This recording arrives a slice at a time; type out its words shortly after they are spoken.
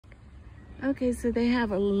Okay, so they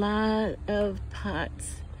have a lot of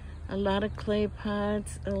pots, a lot of clay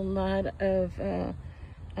pots, a lot of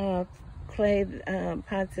clay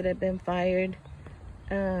pots that have been fired.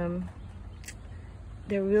 They're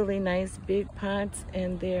really nice big pots,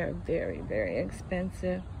 and they're very, very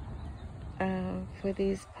expensive for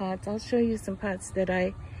these pots. I'll show you some pots that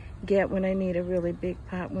I get when I need a really big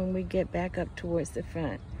pot when we get back up towards the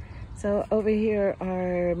front. So over here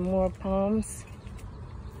are more palms.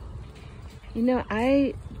 You know,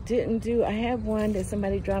 I have one that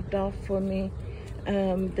somebody dropped off for me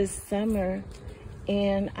this summer,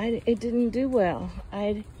 and it didn't do well.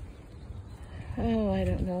 I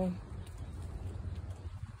don't know.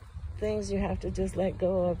 Things you have to just let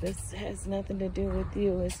go of. It has nothing to do with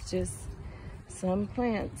you. It's just some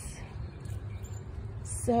plants.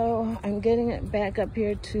 So I'm getting it back up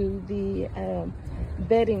here to the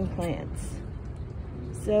bedding plants.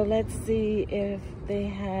 So let's see if they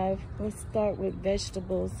have, let's start with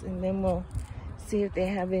vegetables, and then we'll see if they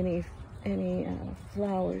have any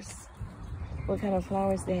flowers, what kind of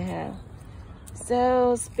flowers they have.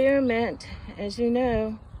 So spearmint, as you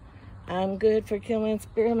know, I'm good for killing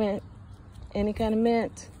spearmint. Any kind of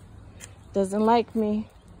mint doesn't like me.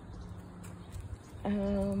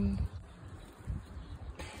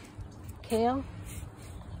 Kale.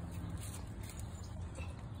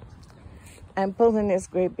 I'm pulling this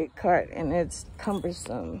great big cart and it's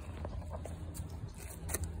cumbersome.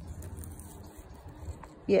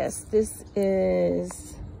 Yes, this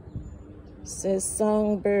says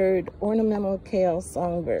songbird, ornamental kale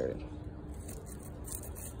songbird.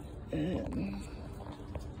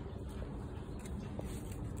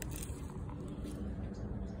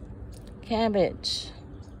 Cabbage,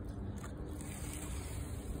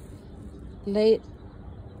 late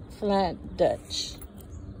flat Dutch.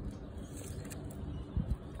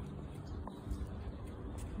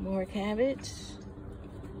 More cabbage.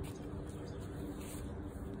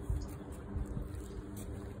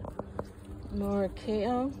 More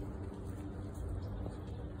kale.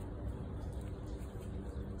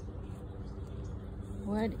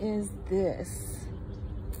 What is this?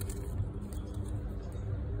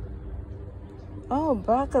 Oh,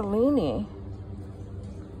 broccolini.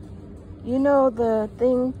 You know the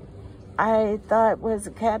thing I thought was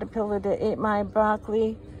a caterpillar that ate my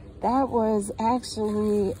broccoli? That was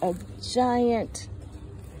actually a giant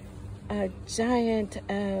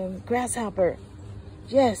grasshopper.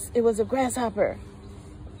 Yes, it was a grasshopper.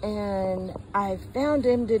 And I found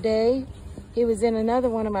him today. He was in another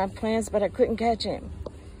one of my plants, but I couldn't catch him.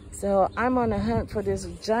 So I'm on a hunt for this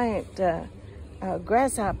giant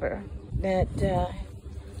grasshopper that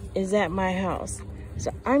is at my house.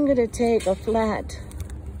 So I'm gonna take a flat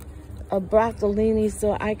of broccolini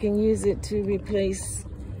so I can use it to replace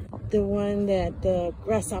the one that the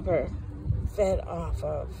grasshopper fed off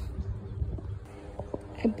of.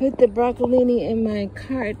 I put the broccolini in my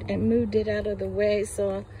cart and moved it out of the way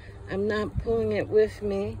so I'm not pulling it with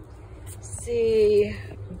me. See,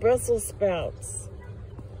 Brussels sprouts.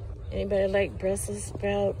 Anybody like Brussels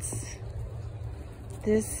sprouts?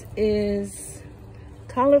 This is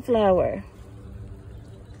cauliflower.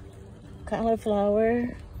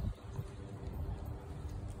 Cauliflower.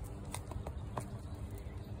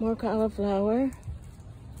 More cauliflower.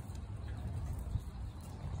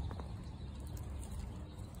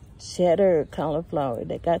 Cheddar cauliflower.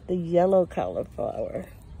 They got the yellow cauliflower.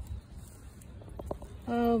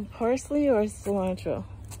 Parsley or cilantro?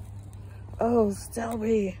 Oh,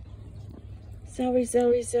 celery. Celery,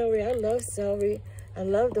 celery, celery. I love celery. I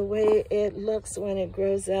love the way it looks when it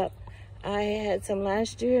grows up. I had some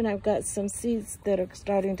last year and I've got some seeds that are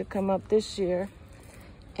starting to come up this year.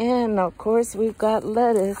 And of course we've got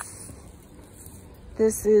lettuce.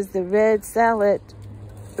 This is the red salad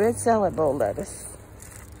bowl lettuce.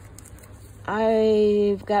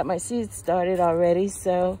 I've got my seeds started already,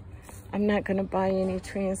 so I'm not gonna buy any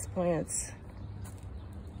transplants.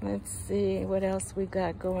 Let's see what else we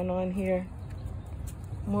got going on here.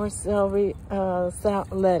 More celery,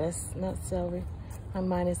 lettuce, not celery. My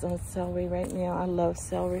mind is on celery right now. I love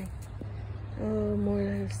celery. Oh,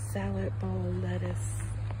 more salad bowl lettuce.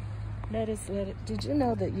 Lettuce. Did you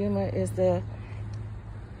know that Yuma is the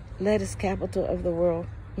lettuce capital of the world?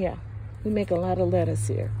 Yeah, we make a lot of lettuce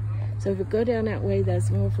here. So if we go down that way,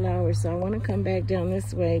 that's more flowers. So I want to come back down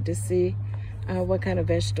this way to see what kind of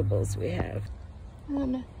vegetables we have.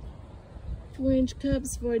 4-inch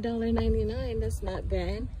cups for $1.99. That's not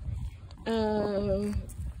bad.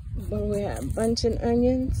 What do we have? Bunching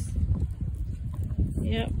onions.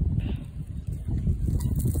 Yep.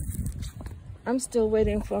 I'm still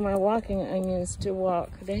waiting for my walking onions to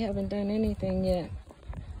walk. They haven't done anything yet.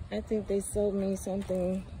 I think they sold me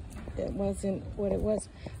something that wasn't what it was.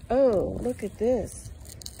 Oh, look at this.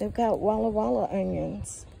 They've got Walla Walla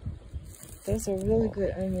onions. Those are really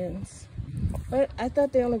good onions. But I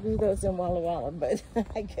thought they only grew those in Walla Walla, but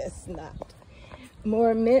I guess not.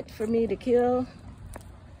 More mint for me to kill.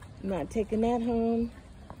 I'm not taking that home.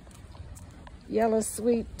 Yellow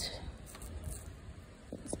sweet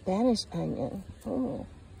Spanish onion. Oh,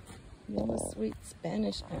 yellow sweet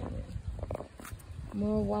Spanish onion.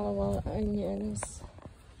 More Walla Walla onions.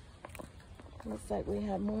 Looks like we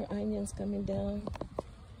have more onions coming down.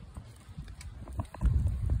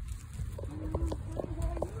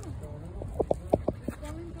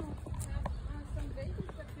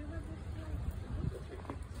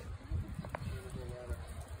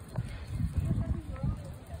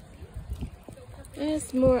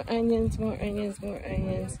 Yes, more onions, more onions, more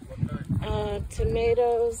onions.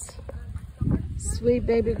 Tomatoes, sweet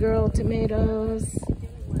baby girl tomatoes.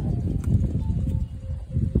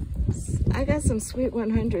 I got some sweet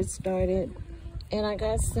 100 started, and I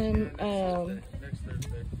got some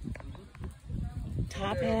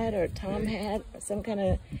top hat or tom hat, some kind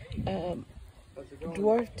of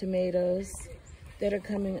dwarf tomatoes that are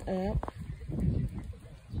coming up.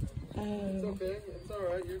 It's okay. It's all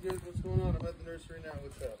right. You're good. What's going on? I'm at the nursery now.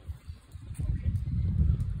 What's up?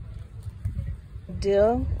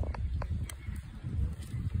 Dill.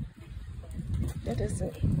 That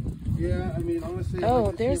isn't. Yeah, I mean, honestly.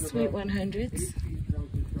 Oh, there's sweet 100s.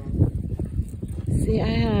 See, I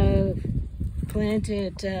have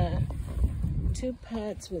planted 2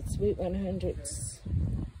 pots with sweet 100s.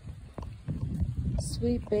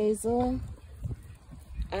 Sweet basil.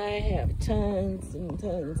 I have tons and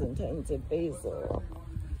tons and tons of basil.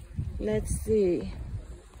 Let's see.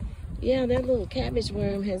 Yeah, that little cabbage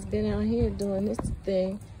worm has been out here doing this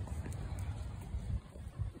thing.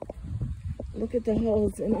 Look at the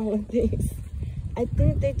holes in all of these. I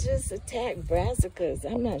think they just attacked brassicas.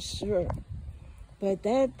 I'm not sure. But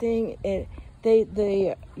that thing,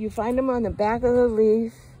 you find them on the back of the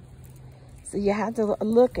leaf. So you have to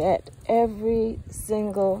look at every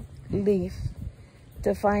single leaf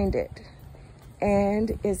to find it.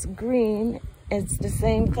 And it's green. It's the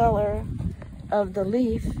same color of the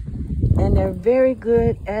leaf. And they're very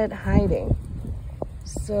good at hiding.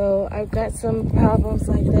 So I've got some problems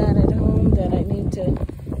like that at home that I need to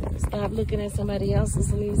stop looking at somebody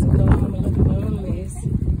else's leaves and go home and look at my own leaves.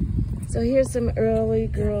 So here's some early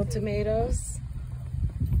girl tomatoes.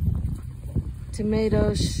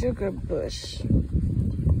 Tomato sugar bush.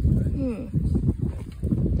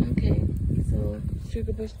 Okay, so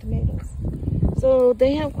sugar bush tomatoes. So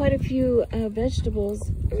they have quite a few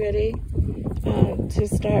vegetables ready to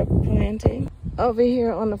start planting. Over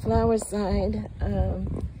here on the flower side,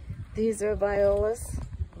 these are violas.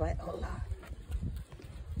 Viola.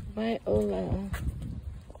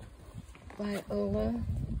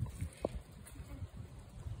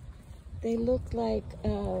 They look like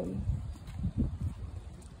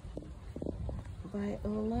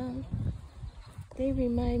viola. They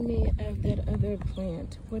remind me of that other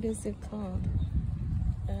plant. What is it called?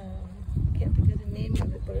 Can't think of the name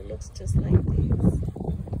of it, but it looks just like these.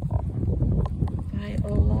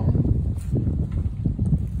 Viola.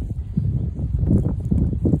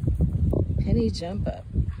 Penny jump up.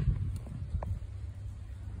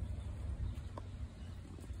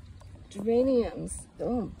 Geraniums.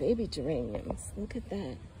 Oh, baby geraniums. Look at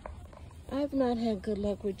that. I've not had good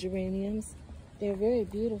luck with geraniums. They're very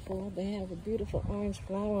beautiful. They have a beautiful orange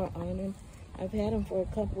flower on them. I've had them for a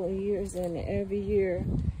couple of years, and every year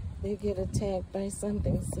they get attacked by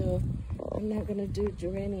something. So I'm not going to do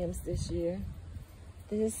geraniums this year.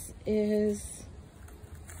 This is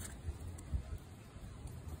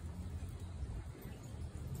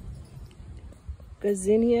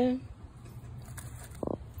Gazania.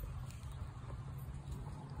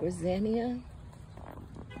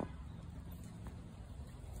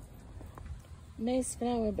 Nice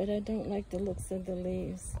flower, but I don't like the looks of the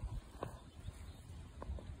leaves.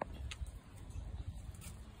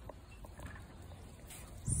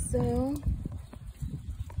 So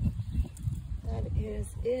that is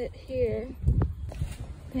it here.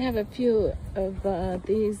 They have a few of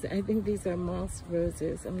these. I think these are moss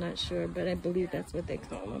roses. I'm not sure, but I believe that's what they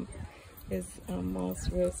call them, is moss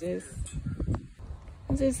roses.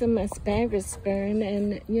 This is some asparagus fern,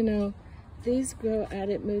 and you know, these grow out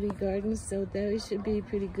at Moody Gardens, so those should be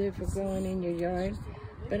pretty good for growing in your yard.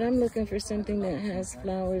 But I'm looking for something that has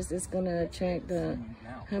flowers that's going to attract the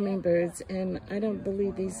hummingbirds, and I don't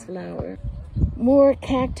believe these flower. More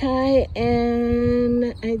cacti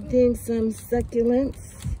and I think some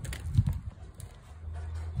succulents.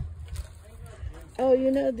 Oh Oh, you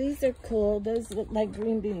know, these are cool. Those look like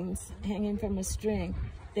green beans hanging from a string.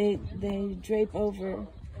 They drape over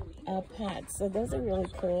pots, so those are really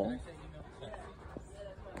cool.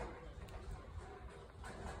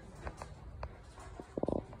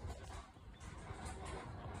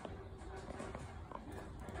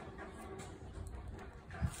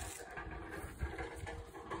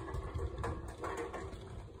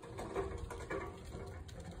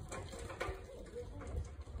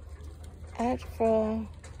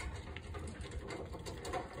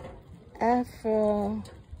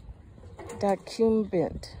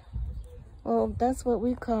 Acclimated. Well, that's what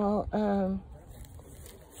we call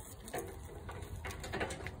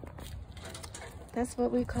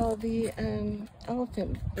the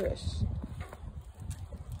elephant bush.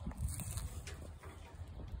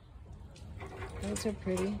 Those are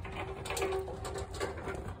pretty.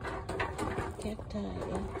 Cacti.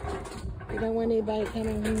 If you don't want anybody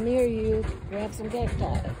coming near you, grab some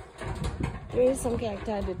cacti. There is some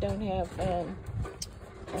cacti that don't have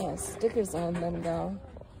stickers on them though,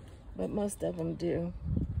 but most of them do.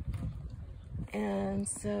 And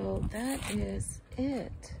so that is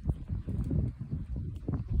it.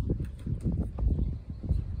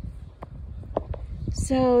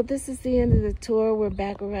 So this is the end of the tour. We're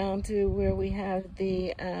back around to where we have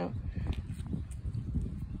the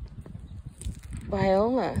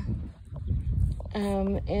viola.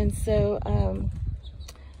 And so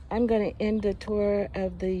I'm going to end the tour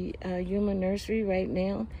of the Yuma Nursery right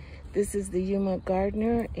now. This is the Yuma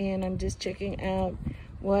Gardener, and I'm just checking out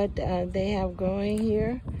what they have growing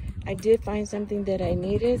here. I did find something that I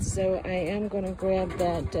needed, so I am going to grab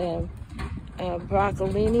that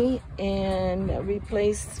broccolini and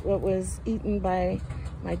replace what was eaten by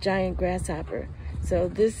my giant grasshopper. So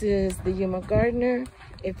this is the Yuma Gardener.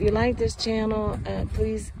 If you like this channel,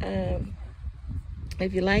 please,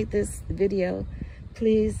 if you like this video,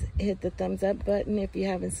 please hit the thumbs up button. If you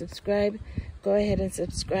haven't subscribed, go ahead and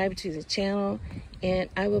subscribe to the channel, and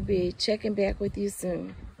I will be checking back with you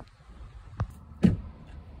soon.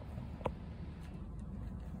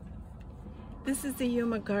 This is the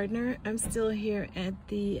Yuma Gardener. I'm still here at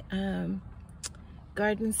the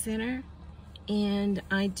garden center, and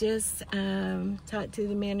I just talked to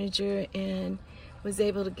the manager and was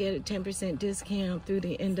able to get a 10% discount through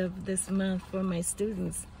the end of this month for my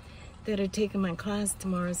students that are taking my class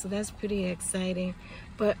tomorrow, so that's pretty exciting.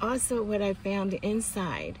 But also what I found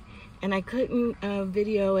inside, and I couldn't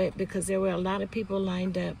video it because there were a lot of people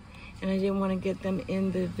lined up and I didn't want to get them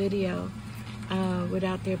in the video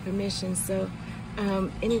without their permission. So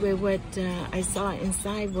anyway, what I saw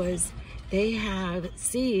inside was they have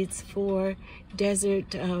seeds for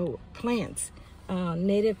desert plants,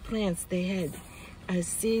 native plants. They had a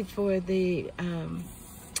seed for the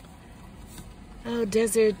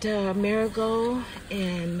desert marigold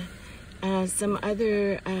and some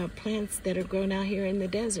other plants that are grown out here in the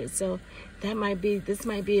desert. So that this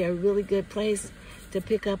might be a really good place to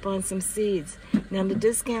pick up on some seeds. Now the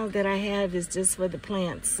discount that I have is just for the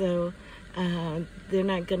plants, so they're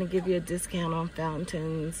not going to give you a discount on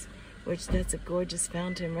fountains, which that's a gorgeous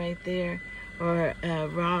fountain right there, or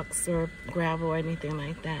rocks or gravel or anything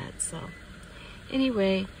like that. So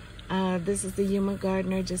anyway, this is the Yuma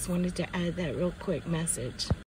Gardener. Just wanted to add that real quick message.